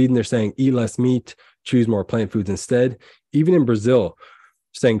 In Sweden, they're saying eat less meat, choose more plant foods instead. Even in Brazil,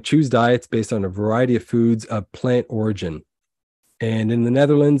 saying choose diets based on a variety of foods of plant origin. And in the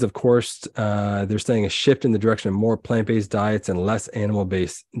Netherlands, of course, they're saying a shift in the direction of more plant-based diets and less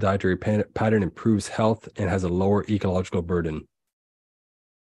animal-based dietary pattern improves health and has a lower ecological burden.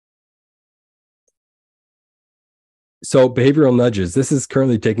 So behavioral nudges, this is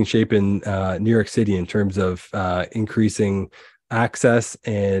currently taking shape in New York City in terms of increasing access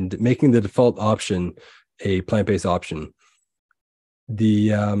and making the default option a plant-based option.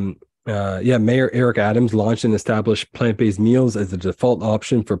 Mayor Eric Adams launched and established plant-based meals as the default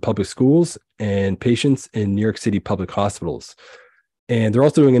option for public schools and patients in New York City public hospitals. And they're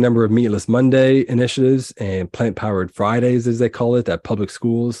also doing a number of Meatless Monday initiatives and plant-powered Fridays, as they call it, at public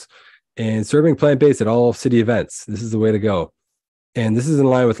schools, and serving plant-based at all city events. This is the way to go. And this is in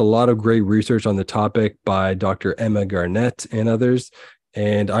line with a lot of great research on the topic by Dr. Emma Garnett and others.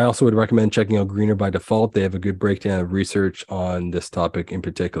 And I also would recommend checking out Greener by Default. They have a good breakdown of research on this topic in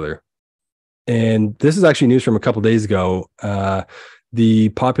particular. And this is actually news from a couple of days ago. The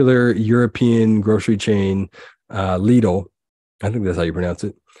popular European grocery chain, Lidl, I think that's how you pronounce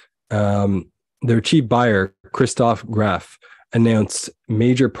it, their chief buyer, Christoph Graf, announced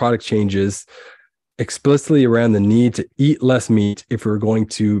major product changes explicitly around the need to eat less meat if we're going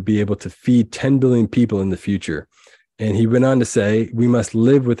to be able to feed 10 billion people in the future. And he went on to say, we must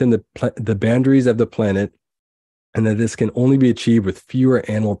live within the boundaries of the planet, and that this can only be achieved with fewer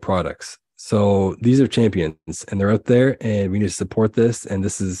animal products. So these are champions, and they're out there, and we need to support this. And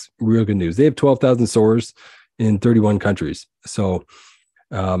this is real good news. They have 12,000 stores in 31 countries. So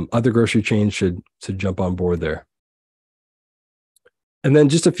other grocery chains should jump on board there. And then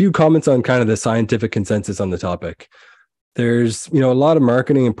just a few comments on kind of the scientific consensus on the topic. There's, a lot of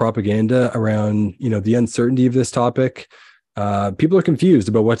marketing and propaganda around, the uncertainty of this topic. People are confused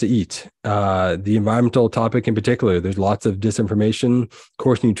about what to eat. The environmental topic in particular, there's lots of disinformation, of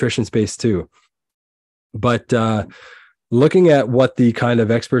course, nutrition space too. But looking at what the kind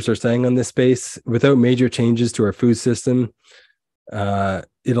of experts are saying on this space, without major changes to our food system,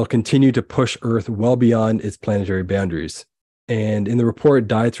 it'll continue to push Earth well beyond its planetary boundaries. And in the report,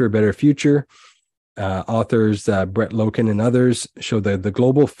 Diets for a Better Future, authors Brett Loken and others show that the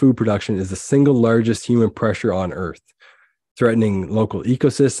global food production is the single largest human pressure on Earth, threatening local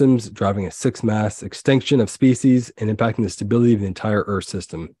ecosystems, driving a sixth-mass extinction of species, and impacting the stability of the entire Earth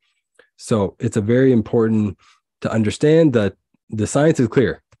system. So it's a very important to understand that the science is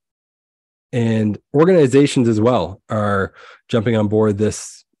clear. And organizations as well are jumping on board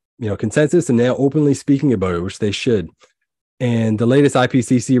this, consensus and now openly speaking about it, which they should. And the latest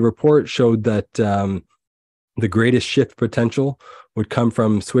IPCC report showed that the greatest shift potential would come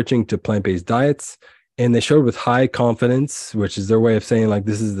from switching to plant-based diets. And they showed with high confidence, which is their way of saying, like,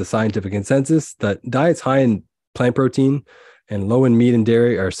 this is the scientific consensus, that diets high in plant protein and low in meat and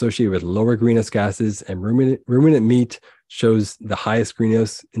dairy are associated with lower greenhouse gases, and ruminant meat shows the highest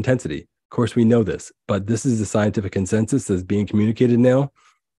greenhouse intensity. Of course, we know this, but this is the scientific consensus that's being communicated now.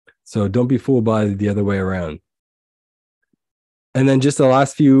 So don't be fooled by the other way around. And then just the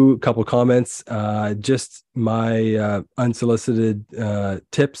last couple comments, just my unsolicited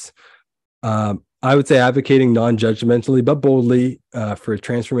tips. I would say advocating non-judgmentally but boldly for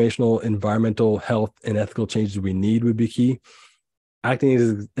transformational environmental, health, and ethical changes we need would be key.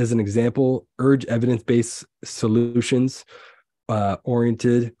 Acting as an example, urge evidence-based solutions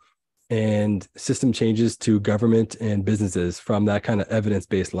oriented and system changes to government and businesses from that kind of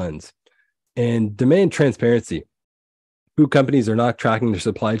evidence-based lens. And demand transparency. Food companies are not tracking their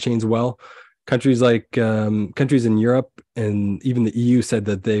supply chains well. Countries in Europe and even the EU said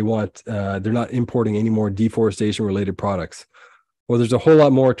that they're not importing any more deforestation related products. Well, there's a whole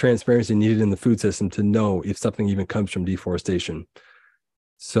lot more transparency needed in the food system to know if something even comes from deforestation.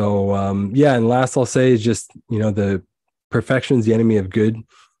 So, and last I'll say is just, the perfection is the enemy of good.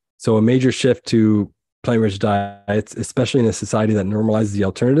 So a major shift to plant-rich diets, especially in a society that normalizes the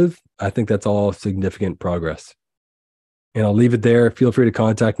alternative, I think that's all significant progress. And I'll leave it there. Feel free to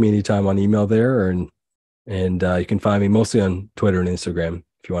contact me anytime on email there, and you can find me mostly on Twitter and Instagram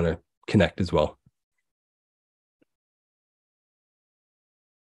if you want to connect as well.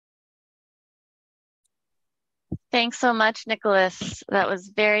 Thanks so much, Nicholas. That was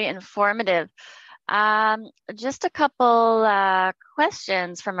very informative. Just a couple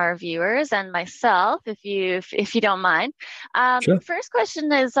questions from our viewers and myself, if you don't mind. Sure. First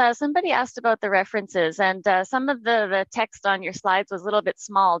question is, somebody asked about the references, and some of the text on your slides was a little bit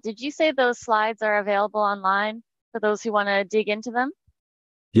small. Did you say those slides are available online for those who want to dig into them?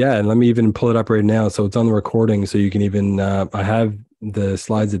 Yeah, and let me even pull it up right now. So it's on the recording, so you can even, I have the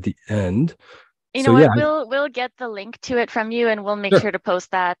slides at the end. We'll get the link to it from you, and we'll make sure to post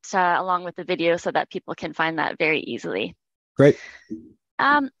that along with the video so that people can find that very easily. Great.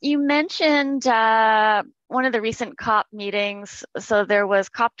 You mentioned one of the recent COP meetings. So there was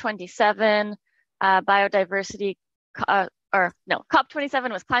COP27, biodiversity,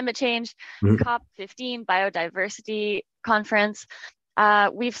 COP27 was climate change, COP15, biodiversity conference.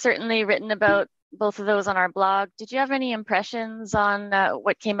 We've certainly written about both of those on our blog. Did you have any impressions on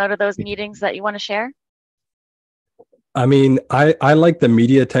what came out of those meetings that you want to share? I mean, I like the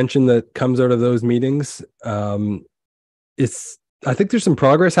media attention that comes out of those meetings. It's I think there's some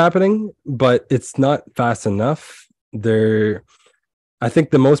progress happening, but it's not fast enough. I think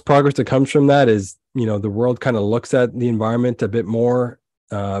the most progress that comes from that is, the world kind of looks at the environment a bit more.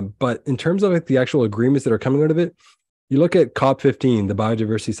 But in terms of like the actual agreements that are coming out of it, you look at COP15, the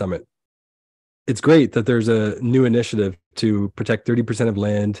Biodiversity Summit. It's great that there's a new initiative to protect 30% of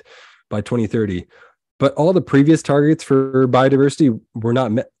land by 2030. But all the previous targets for biodiversity were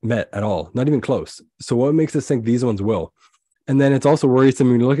not met at all, not even close. So what makes us think these ones will? And then it's also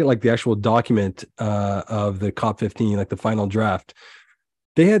worrisome when you look at like the actual document of the COP15, like the final draft.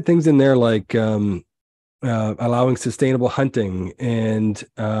 They had things in there like allowing sustainable hunting and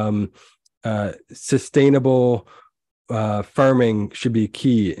sustainable farming should be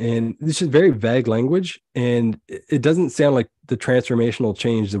key. And this is very vague language, and it doesn't sound like the transformational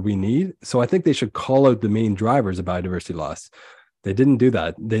change that we need. So I think they should call out the main drivers of biodiversity loss. They didn't do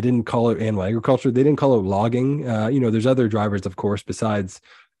that. They didn't call out animal agriculture. They didn't call out logging. There's other drivers, of course, besides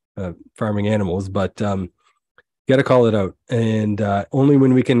farming animals, but got to call it out. And only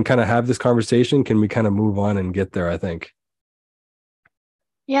when we can kind of have this conversation can we kind of move on and get there, I think.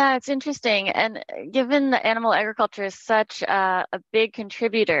 Yeah, it's interesting. And given that animal agriculture is such a big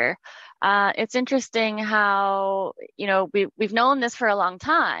contributor, it's interesting how, we've known this for a long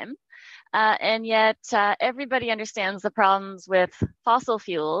time, and yet everybody understands the problems with fossil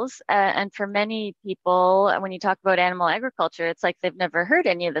fuels. And for many people, when you talk about animal agriculture, it's like they've never heard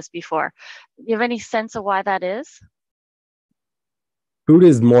any of this before. Do you have any sense of why that is? Food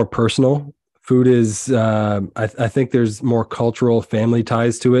is more personal. Food is, I think there's more cultural family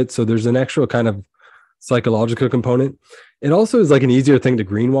ties to it. So there's an actual kind of psychological component. It also is like an easier thing to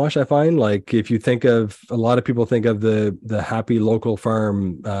greenwash, I find. Like if you think of, a lot of people think of the happy local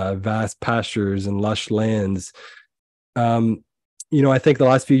farm, vast pastures and lush lands. I think the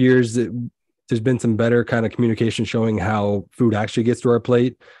last few years, there's been some better kind of communication showing how food actually gets to our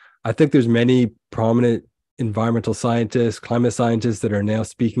plate. I think there's many prominent environmental scientists, climate scientists that are now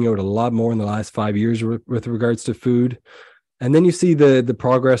speaking out a lot more in the last 5 years with regards to food. And then you see the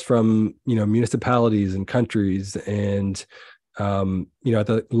progress from, municipalities and countries and, at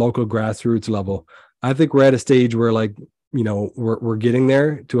the local grassroots level. I think we're at a stage where we're getting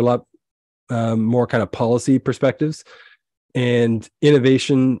there to a lot more kind of policy perspectives and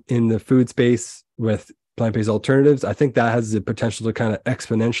innovation in the food space with plant-based alternatives. I think that has the potential to kind of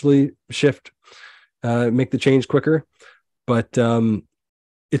exponentially shift, make the change quicker, but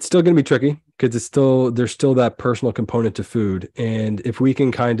it's still going to be tricky because there's still that personal component to food. And if we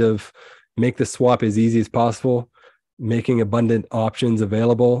can kind of make the swap as easy as possible, making abundant options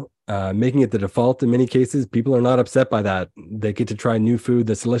available, making it the default in many cases, people are not upset by that. They get to try new food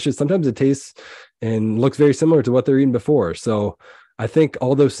that's delicious. Sometimes it tastes and looks very similar to what they're eating before. So I think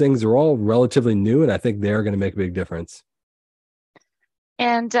all those things are all relatively new, and I think they're going to make a big difference.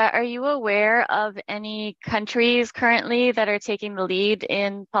 And are you aware of any countries currently that are taking the lead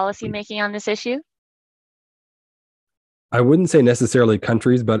in policymaking on this issue? I wouldn't say necessarily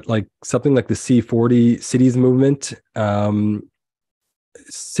countries, but like something like the C40 cities movement.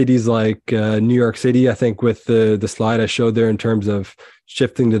 Cities like New York City, I think with the slide I showed there in terms of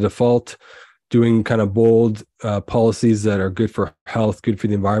shifting the default, doing kind of bold policies that are good for health, good for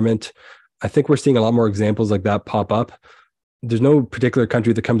the environment. I think we're seeing a lot more examples like that pop up. There's no particular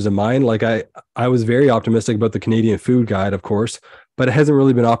country that comes to mind. Like I was very optimistic about the Canadian Food Guide, of course, but it hasn't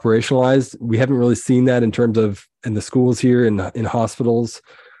really been operationalized. We haven't really seen that in terms of in the schools here, in hospitals.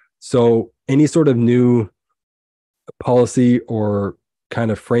 So any sort of new policy or kind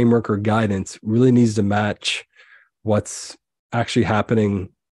of framework or guidance really needs to match what's actually happening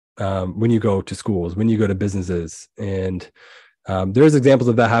when you go to schools, when you go to businesses. And there's examples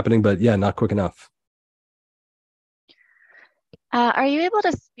of that happening, but yeah, not quick enough. Are you able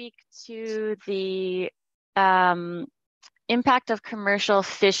to speak to the impact of commercial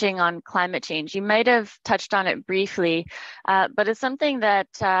fishing on climate change? You might have touched on it briefly, but it's something that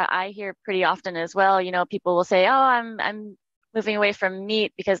I hear pretty often as well. People will say, "Oh, I'm moving away from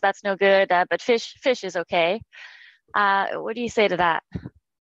meat because that's no good, but fish is okay." What do you say to that?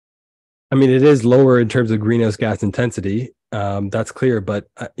 I mean, it is lower in terms of greenhouse gas intensity. That's clear, but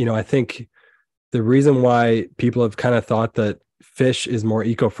I think the reason why people have kind of thought that fish is more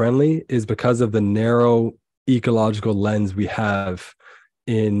eco-friendly is because of the narrow ecological lens we have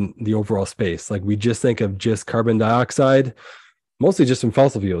in the overall space. Like we just think of just carbon dioxide, mostly just from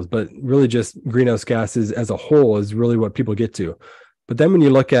fossil fuels, but really just greenhouse gases as a whole is really what people get to. But then when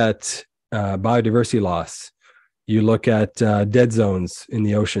you look at biodiversity loss, you look at dead zones in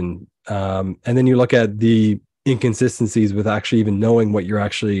the ocean, and then you look at the inconsistencies with actually even knowing what you're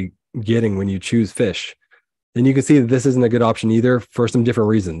actually getting when you choose fish, then you can see that this isn't a good option either for some different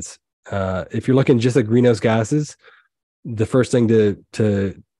reasons. If you're looking just at greenhouse gases, the first thing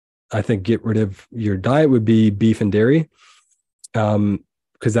to I think get rid of your diet would be beef and dairy,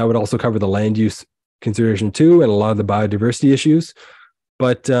 because that would also cover the land use consideration too, and a lot of the biodiversity issues.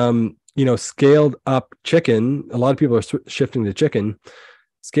 But scaled up chicken, a lot of people are shifting to chicken.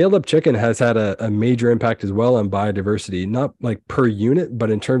 Scaled up chicken has had a major impact as well on biodiversity, not like per unit, but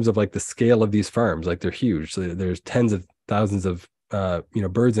in terms of like the scale of these farms. Like they're huge. So there's tens of thousands of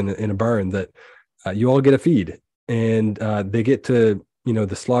birds in a barn that you all get a feed, and they get to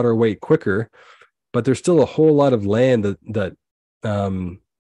the slaughter weight quicker. But there's still a whole lot of land that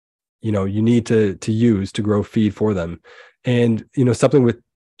you need to use to grow feed for them. And something with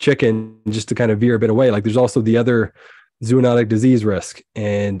chicken, just to kind of veer a bit away, like there's also the other zoonotic disease risk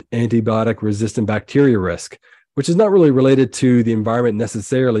and antibiotic resistant bacteria risk, which is not really related to the environment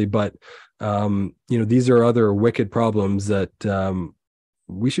necessarily, but these are other wicked problems that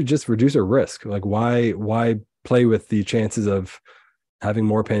we should just reduce our risk. Like why play with the chances of having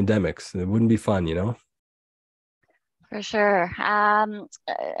more pandemics? It wouldn't be fun, For sure.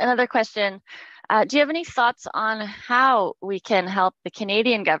 Another question. Do you have any thoughts on how we can help the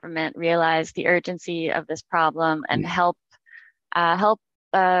Canadian government realize the urgency of this problem and help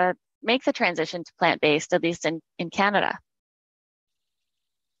make the transition to plant-based, at least in Canada?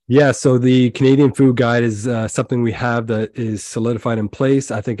 Yeah, so the Canadian Food Guide is something we have that is solidified in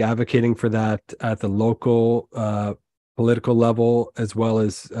place. I think advocating for that at the local political level, as well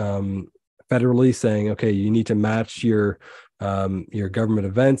as federally, saying, okay, you need to match your government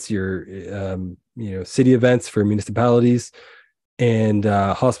events, your city events for municipalities, and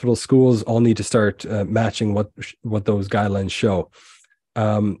hospitals, schools all need to start matching what those guidelines show.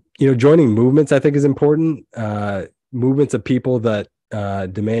 Joining movements, I think, is important. Movements of people that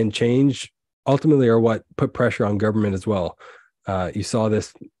demand change ultimately are what put pressure on government as well. You saw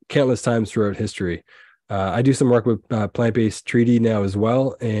this countless times throughout history. I do some work with Plant-Based Treaty now as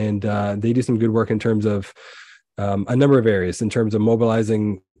well, and they do some good work in terms of a number of areas, in terms of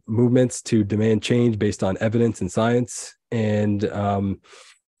mobilizing movements to demand change based on evidence and science. And one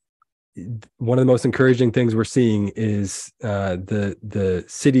of the most encouraging things we're seeing is the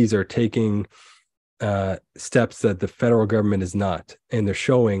cities are taking steps that the federal government is not, and they're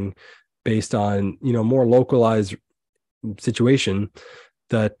showing, based on more localized situation,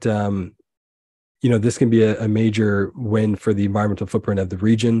 that this can be a major win for the environmental footprint of the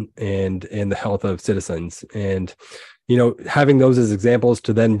region and the health of citizens. And having those as examples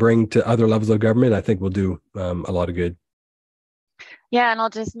to then bring to other levels of government, I think will do a lot of good. Yeah, and I'll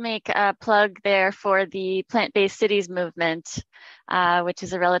just make a plug there for the Plant-Based Cities movement, which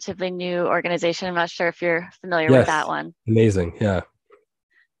is a relatively new organization. I'm not sure if you're familiar with that one. Amazing, yeah.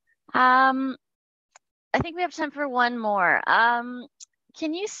 I think we have time for one more.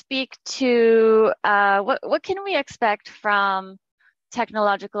 Can you speak to what can we expect from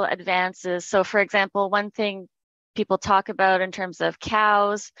technological advances? So, for example, one thing people talk about in terms of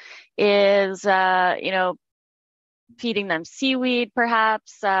cows is, feeding them seaweed,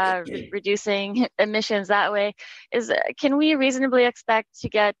 perhaps reducing emissions that way. Can we reasonably expect to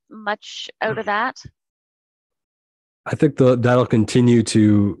get much out of that? I think that'll continue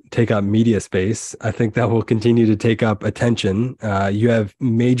to take up media space. I think that will continue to take up attention. You have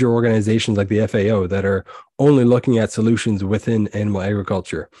major organizations like the FAO that are only looking at solutions within animal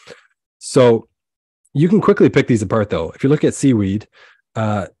agriculture. So you can quickly pick these apart, though. If you look at seaweed,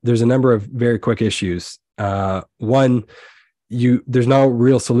 there's a number of very quick issues. One, there's no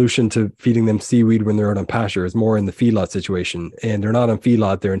real solution to feeding them seaweed when they're out on pasture. It's more in the feedlot situation, and they're not on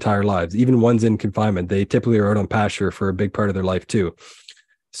feedlot their entire lives. Even ones in confinement, they typically are out on pasture for a big part of their life too.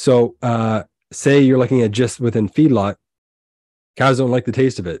 So say you're looking at just within feedlot, cows don't like the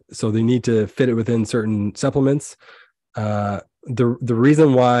taste of it, so they need to fit it within certain supplements. The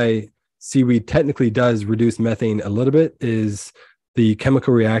reason why seaweed technically does reduce methane a little bit is the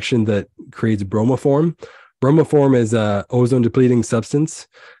chemical reaction that creates bromoform. Bromoform is a ozone depleting substance.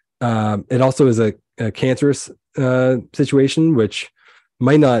 It also is a cancerous situation, which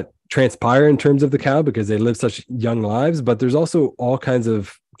might not transpire in terms of the cow because they live such young lives, but there's also all kinds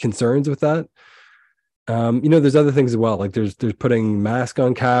of concerns with that. There's other things as well. Like there's putting mask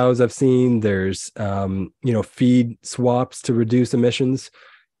on cows. I've seen there's, feed swaps to reduce emissions.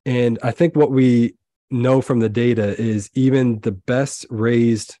 And I think what we know from the data is even the best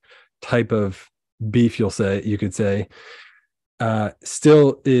raised type of beef, you could say,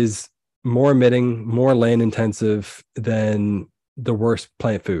 still is more emitting, more land intensive than the worst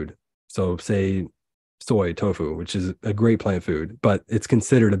plant food. So say soy, tofu, which is a great plant food, but it's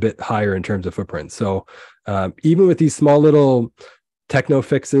considered a bit higher in terms of footprint. So even with these small little techno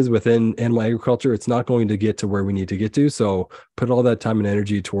fixes within animal agriculture, it's not going to get to where we need to get to. So put all that time and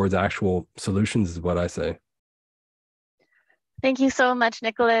energy towards actual solutions is what I say. Thank you so much,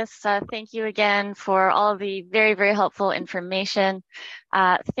 Nicholas. Thank you again for all the very, very helpful information.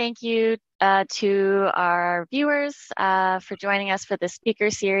 Thank you to our viewers for joining us for this speaker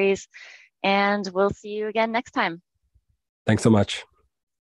series, and we'll see you again next time. Thanks so much.